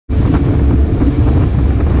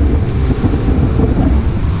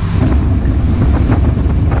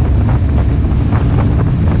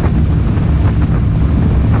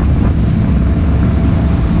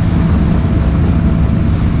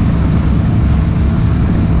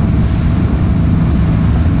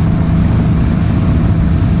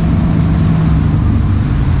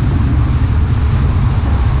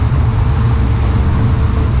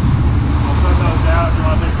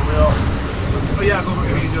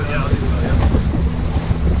it, yeah. I'll do it, yeah.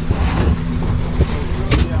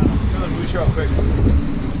 Throw the mooch real quick.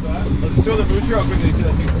 Let's just throw the mooch real quickly too.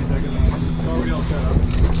 That takes 3 seconds. Oh, we all set up.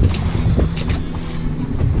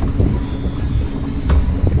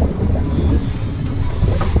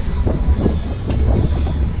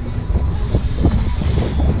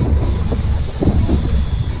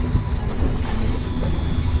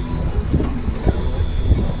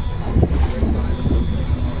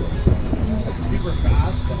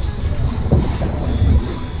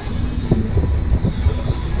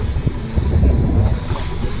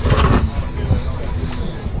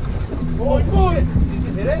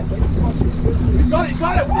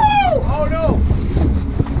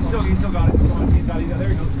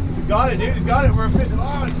 Got it, dude. He's got it. We're fish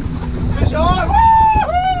on. Fish on.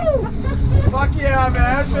 Woo! Fuck yeah,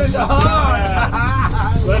 man. Fish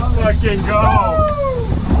on. Let's fucking go.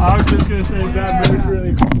 I was just gonna say that moves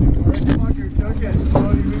really cool. Fucker took it.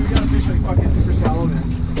 Oh, we gotta fish like fucking super shallow, man.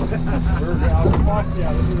 Fuck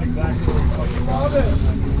yeah, this is exactly what we fucking love it.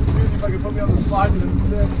 Dude, if I could put me on the slide with him,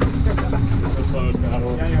 sick. That's low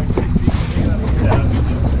saddle. Yeah, yeah.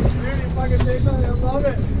 Dude, you fucking take that. I love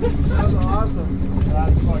it. That was awesome.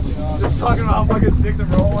 That's fucking awesome. Just talking about how fucking sick the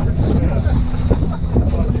roll was.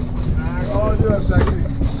 Oh, dude, I'm sexy.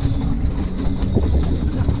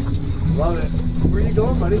 Love it. Where are you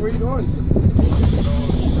going, buddy? Where are you going?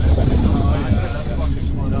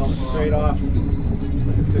 No, straight off.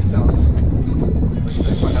 Like a 6 ounce.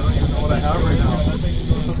 I don't even know what I have right now.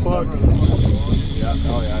 What the fuck? Yeah,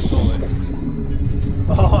 oh yeah, totally.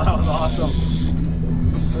 Oh, that was awesome.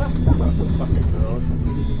 That's fucking gross.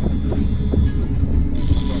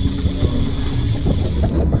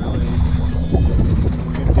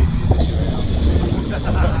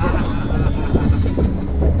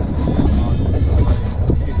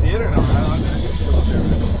 You see it or not? I'm gonna get you up there.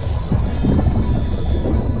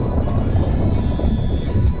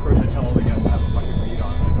 Of course, I tell all the guests to have a fucking read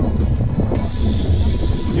on it.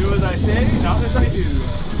 Do as I say, not as I do.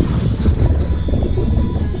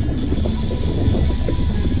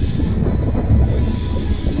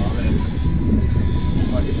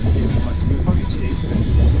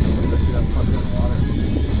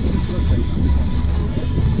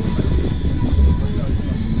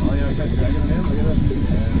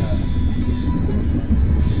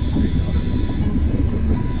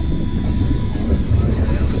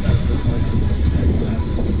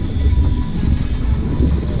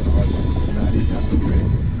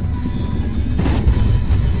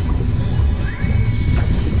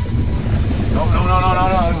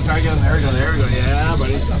 There we go. Yeah,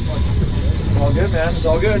 buddy. It's all good, man. It's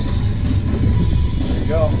all good. There you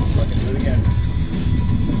go. Fucking do it again.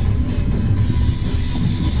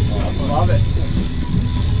 Oh, I love it.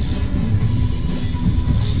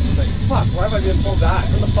 It's like, fuck, why have I been pulled back?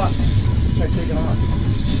 What the fuck? Try taking off.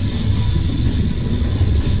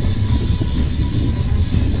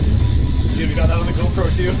 Dude, we got that on the GoPro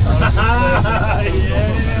too.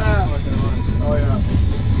 Yeah. Oh, yeah.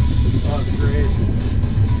 Oh, it's great.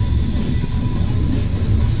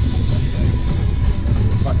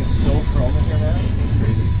 Fucking so chrome in here, man. It's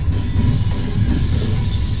crazy.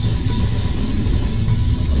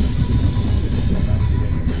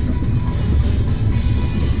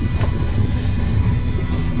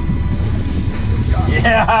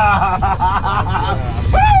 Yeah!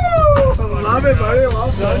 Woo! Love it, buddy.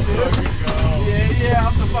 Well done, dude. Yeah,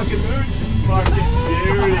 off the fucking mooch. Fucking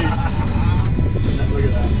beauty. Look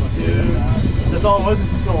at that. Dude. That's all it was?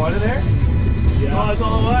 Just the one in there? Yeah. Oh, that's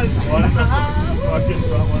all it was? One in the fucking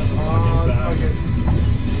front, one in the fucking back.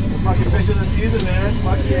 Fucking fish of the season, man.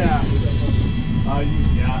 Fuck yeah.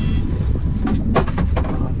 Yeah.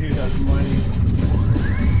 Oh, dude, that's funny.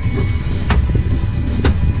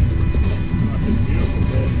 Fucking beautiful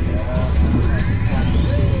fish. Yeah.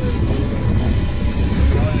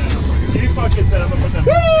 You fucking said I'm gonna put them.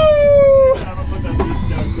 Woo! I'm gonna put that beach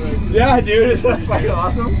down quick. Yeah, dude, it's fucking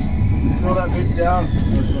awesome. Throw that bitch down.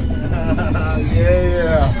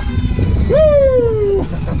 Yeah. Woo!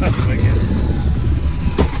 That's wicked.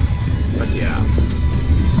 But yeah.